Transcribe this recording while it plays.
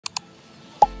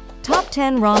Top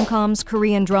 10 Romcoms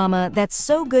Korean drama that's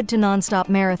so good to nonstop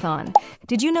marathon.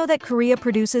 Did you know that Korea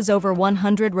produces over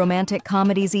 100 romantic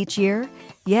comedies each year?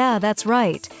 Yeah, that's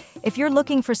right. If you're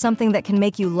looking for something that can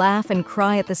make you laugh and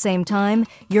cry at the same time,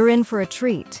 you're in for a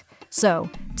treat. So,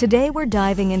 today we're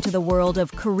diving into the world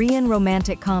of Korean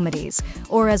romantic comedies,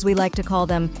 or as we like to call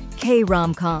them,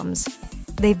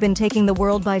 K-romcoms. They've been taking the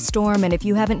world by storm, and if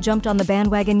you haven't jumped on the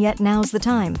bandwagon yet, now's the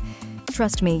time.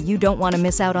 Trust me, you don't want to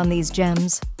miss out on these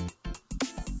gems.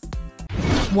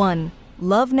 1.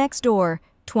 Love Next Door,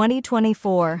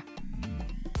 2024.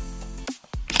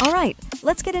 Alright,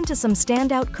 let's get into some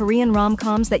standout Korean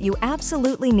rom-coms that you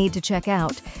absolutely need to check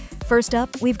out. First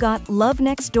up, we've got Love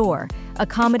Next Door, a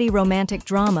comedy romantic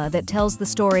drama that tells the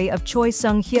story of Choi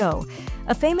Sung-hyo,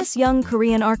 a famous young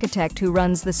Korean architect who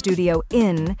runs the studio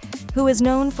In, who is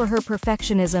known for her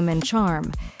perfectionism and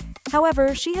charm.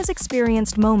 However, she has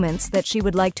experienced moments that she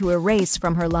would like to erase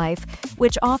from her life,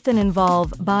 which often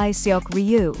involve Bae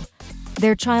Seok-ryu.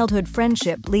 Their childhood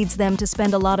friendship leads them to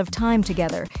spend a lot of time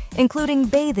together, including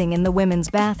bathing in the women's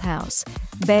bathhouse.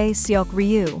 Bae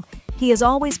Seok-ryu. He is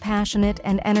always passionate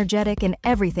and energetic in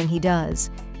everything he does.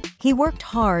 He worked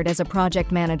hard as a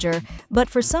project manager, but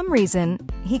for some reason,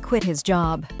 he quit his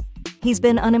job. He's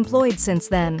been unemployed since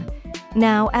then.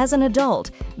 Now, as an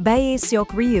adult, Bae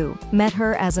Seok-ryu met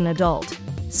her as an adult.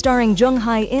 Starring Jung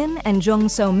Hae-in and Jung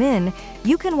So-min,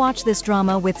 you can watch this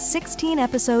drama with 16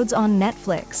 episodes on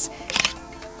Netflix.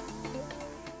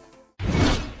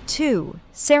 2.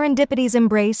 Serendipity's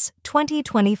Embrace,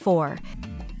 2024.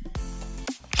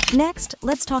 Next,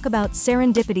 let's talk about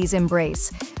Serendipity's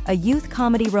Embrace, a youth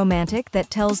comedy romantic that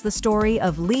tells the story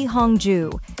of Lee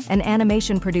Hong-ju, an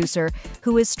animation producer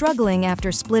who is struggling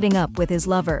after splitting up with his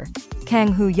lover.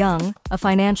 Kang Hoo-young, a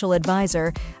financial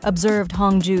advisor, observed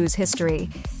Hong-ju's history.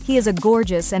 He is a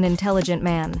gorgeous and intelligent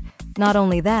man. Not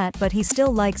only that, but he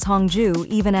still likes Hong-ju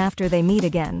even after they meet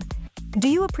again. Do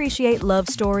you appreciate love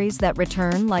stories that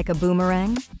return like a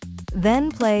boomerang? Then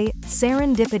play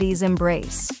Serendipity's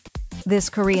Embrace.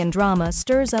 This Korean drama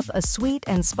stirs up a sweet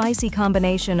and spicy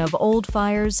combination of old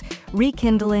fires,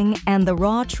 rekindling, and the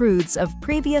raw truths of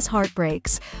previous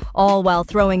heartbreaks, all while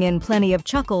throwing in plenty of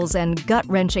chuckles and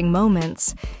gut-wrenching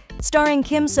moments. Starring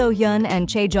Kim So-hyun and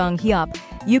Chae Jong-hyuk,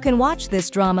 you can watch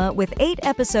this drama with 8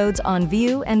 episodes on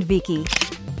View and Viki.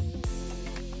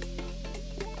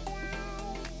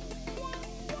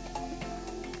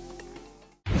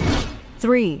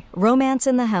 Three. Romance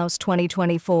in the House,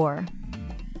 2024.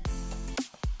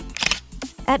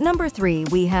 At number 3,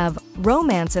 we have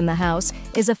Romance in the House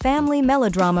is a family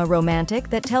melodrama romantic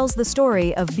that tells the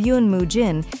story of Byun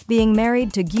Moo-jin being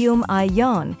married to Gyum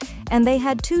Ai-yeon, and they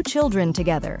had 2 children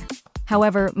together.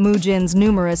 However, Moo-jin's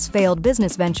numerous failed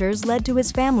business ventures led to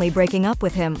his family breaking up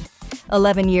with him.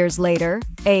 11 years later,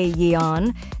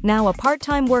 Ai-yeon, now a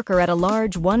part-time worker at a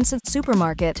large one-sit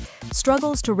supermarket,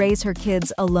 struggles to raise her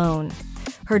kids alone.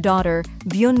 Her daughter,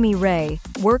 Byun Mi-rae,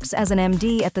 works as an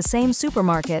MD at the same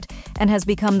supermarket and has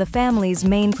become the family's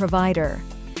main provider.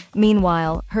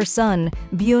 Meanwhile, her son,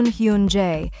 Byun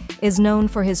Hyun-jae, is known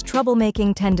for his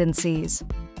troublemaking tendencies.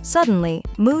 Suddenly,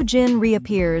 Moo-jin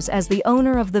reappears as the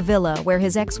owner of the villa where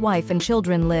his ex-wife and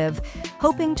children live,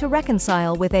 hoping to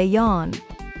reconcile with Ai-yeon.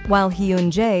 While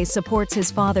Hyun-jae supports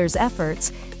his father's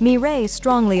efforts, Mi-rae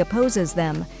strongly opposes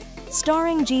them.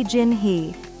 Starring Ji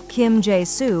Jin-hee, Kim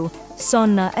Jae-soo,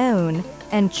 Son Na-eun,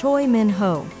 and Choi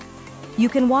Min-ho. You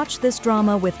can watch this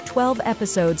drama with 12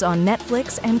 episodes on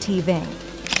Netflix and TVing.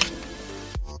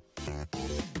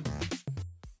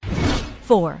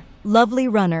 4. Lovely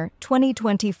Runner,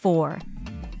 2024.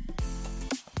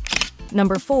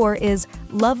 Number 4 is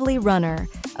Lovely Runner,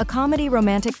 a comedy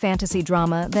romantic fantasy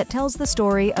drama that tells the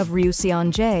story of Ryu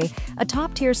Seon-jae, a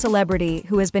top-tier celebrity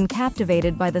who has been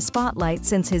captivated by the spotlight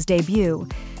since his debut.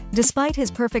 Despite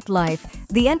his perfect life,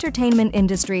 the entertainment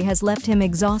industry has left him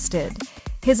exhausted.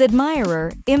 His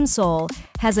admirer, Im Sol,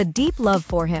 has a deep love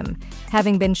for him,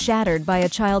 having been shattered by a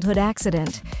childhood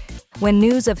accident. When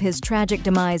news of his tragic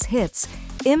demise hits,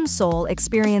 Im Sol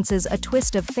experiences a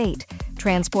twist of fate,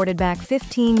 transported back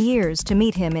 15 years to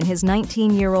meet him in his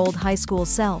 19-year-old high school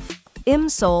self. Im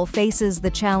Sol faces the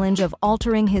challenge of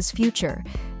altering his future,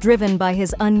 driven by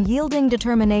his unyielding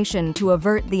determination to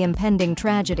avert the impending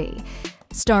tragedy.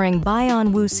 Starring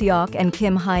Baeon Woo-seok and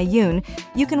Kim Hae-yoon,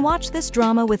 you can watch this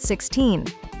drama with 16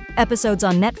 episodes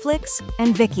on Netflix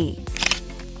and Viki.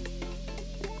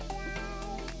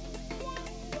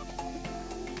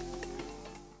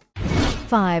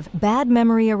 5. Bad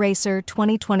Memory Eraser,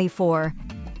 2024.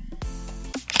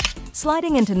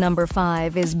 Sliding into number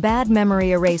 5 is Bad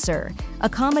Memory Eraser, a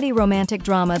comedy romantic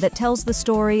drama that tells the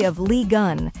story of Lee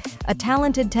Gun, a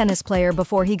talented tennis player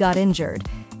before he got injured.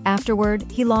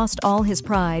 Afterward, he lost all his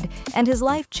pride, and his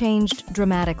life changed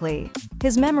dramatically.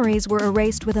 His memories were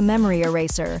erased with a memory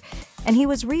eraser, and he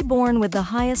was reborn with the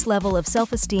highest level of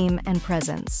self-esteem and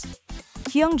presence.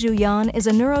 Hyung-Ju Yeon is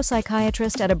a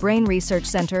neuropsychiatrist at a brain research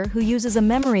center who uses a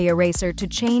memory eraser to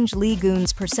change Lee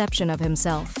Gun's perception of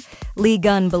himself. Lee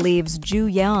Gun believes Ju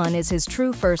Yeon is his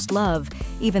true first love,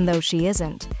 even though she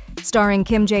isn't. Starring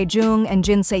Kim Jae-jung and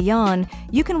Jin Se-yeon,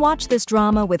 you can watch this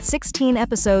drama with 16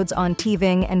 episodes on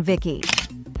TVing and Viki.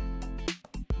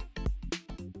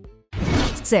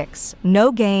 6.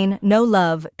 No Gain, No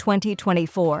Love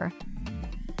 2024.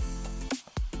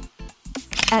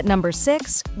 At number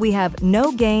 6, we have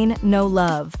No Gain, No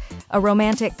Love, a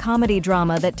romantic comedy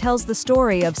drama that tells the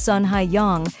story of Sun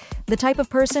Hae-young, the type of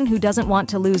person who doesn't want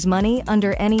to lose money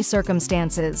under any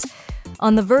circumstances.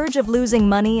 On the verge of losing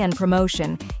money and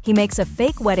promotion, he makes a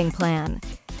fake wedding plan.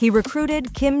 He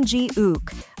recruited Kim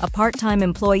Ji-wook, a part-time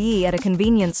employee at a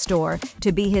convenience store,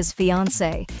 to be his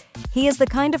fiancé. He is the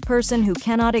kind of person who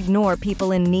cannot ignore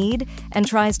people in need and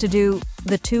tries to do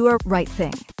the right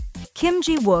thing. Kim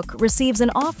Ji-wook receives an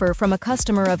offer from a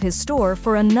customer of his store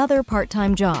for another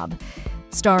part-time job.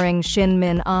 Starring Shin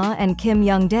Min-ah and Kim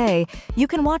Young-dae, you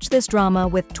can watch this drama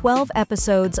with 12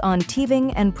 episodes on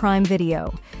TVing and Prime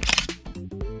Video.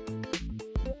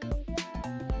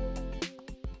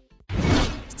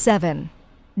 7.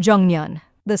 Jonghyun,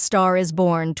 The Star is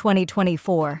Born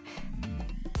 2024.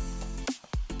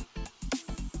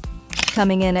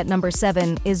 Coming in at number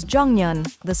 7 is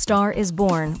Jonghyun, The Star is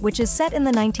Born, which is set in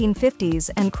the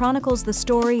 1950s and chronicles the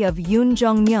story of Yoon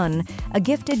Jong-myun, a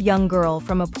gifted young girl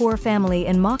from a poor family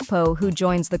in Mokpo who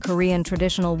joins the Korean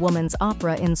traditional woman's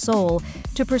opera in Seoul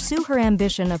to pursue her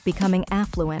ambition of becoming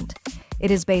affluent.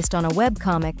 It is based on a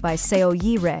webcomic by Seo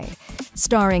Yi-rae,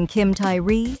 starring Kim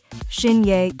Tae-ri, Shin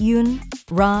Ye-yoon,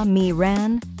 Ra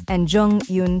Mi-ran, and Jung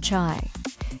Yoon-chai.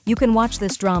 You can watch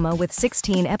this drama with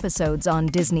 16 episodes on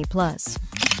Disney+.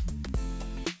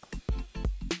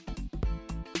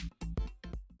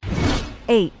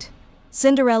 8.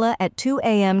 Cinderella at 2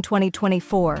 a.m.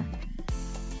 2024.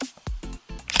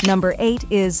 Number 8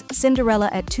 is Cinderella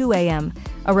at 2 a.m.,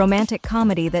 a romantic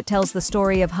comedy that tells the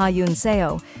story of Ha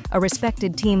Yoon-seo, a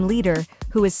respected team leader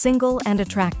who is single and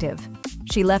attractive.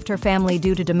 She left her family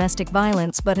due to domestic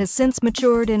violence but has since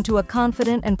matured into a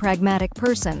confident and pragmatic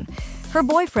person. Her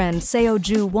boyfriend, Seo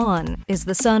Ju-won, is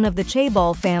the son of the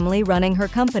Chaebol family running her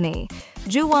company.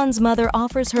 Ju-won's mother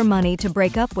offers her money to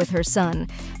break up with her son,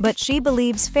 but she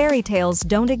believes fairy tales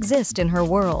don't exist in her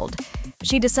world.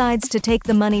 She decides to take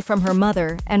the money from her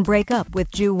mother and break up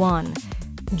with Ju-won.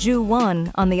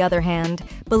 Ju-won, on the other hand,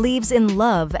 believes in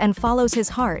love and follows his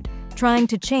heart, trying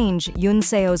to change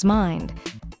Yoon-seo's mind.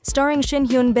 Starring Shin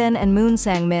Hyun-bin and Moon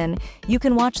Sang-min, you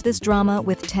can watch this drama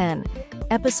with 10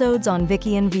 episodes on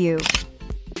Viki and View.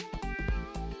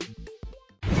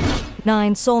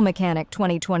 9. Soul Mechanic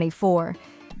 2024.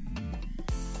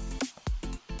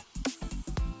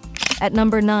 At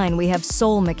number 9, we have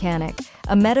Soul Mechanic,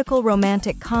 a medical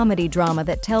romantic comedy drama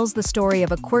that tells the story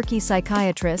of a quirky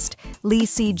psychiatrist, Lee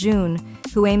Si-jun,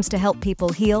 who aims to help people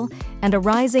heal, and a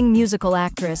rising musical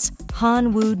actress,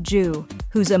 Han Woo-ju,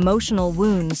 whose emotional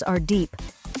wounds are deep.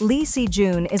 Lee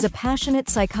Si-jun is a passionate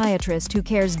psychiatrist who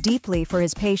cares deeply for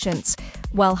his patients,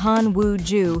 while Han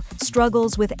Woo-ju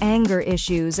struggles with anger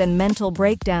issues and mental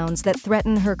breakdowns that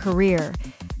threaten her career.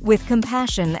 With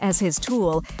compassion as his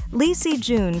tool, Lee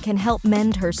Si-jun can help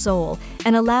mend her soul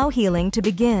and allow healing to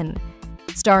begin.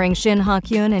 Starring Shin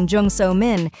Ha-kyun and Jung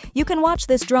So-min, you can watch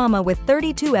this drama with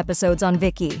 32 episodes on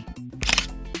Viki.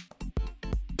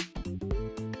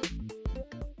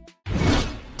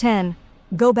 10.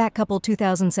 Go Back Couple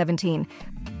 2017.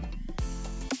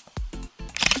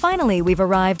 Finally, we've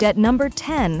arrived at number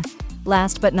 10.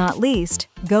 Last but not least,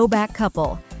 Go Back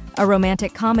Couple, a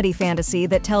romantic comedy fantasy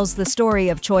that tells the story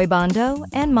of Choi Bando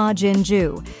and Ma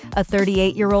Jin-ju, a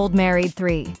 38-year-old married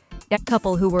a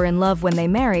couple who were in love when they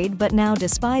married but now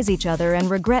despise each other and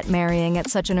regret marrying at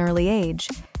such an early age.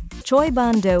 Choi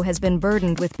Bando has been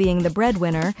burdened with being the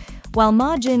breadwinner, while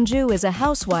Ma Jin-ju is a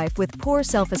housewife with poor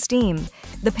self-esteem.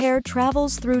 The pair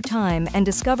travels through time and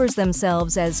discovers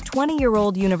themselves as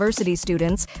 20-year-old university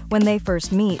students when they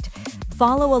first meet.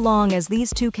 Follow along as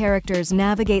these two characters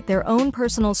navigate their own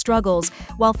personal struggles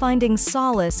while finding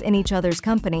solace in each other's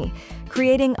company,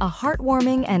 creating a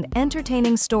heartwarming and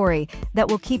entertaining story that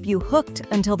will keep you hooked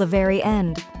until the very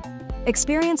end.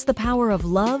 Experience the power of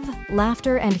love,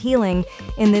 laughter, and healing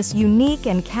in this unique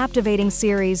and captivating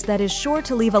series that is sure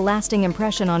to leave a lasting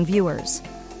impression on viewers.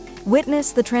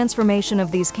 Witness the transformation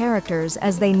of these characters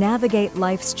as they navigate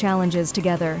life's challenges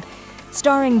together.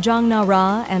 Starring Jang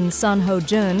Na-ra and Sun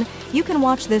Ho-jun, you can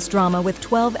watch this drama with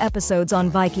 12 episodes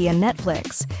on Viki and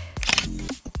Netflix.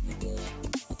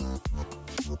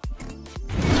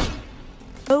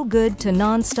 So good to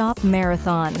non-stop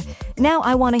marathon. Now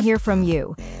I want to hear from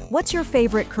you. What's your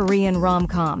favorite Korean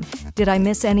rom-com? Did I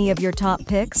miss any of your top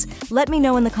picks? Let me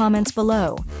know in the comments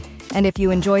below. And if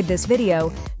you enjoyed this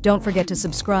video, don't forget to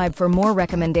subscribe for more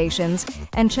recommendations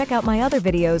and check out my other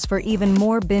videos for even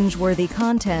more binge-worthy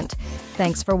content.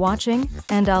 Thanks for watching,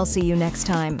 and I'll see you next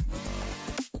time.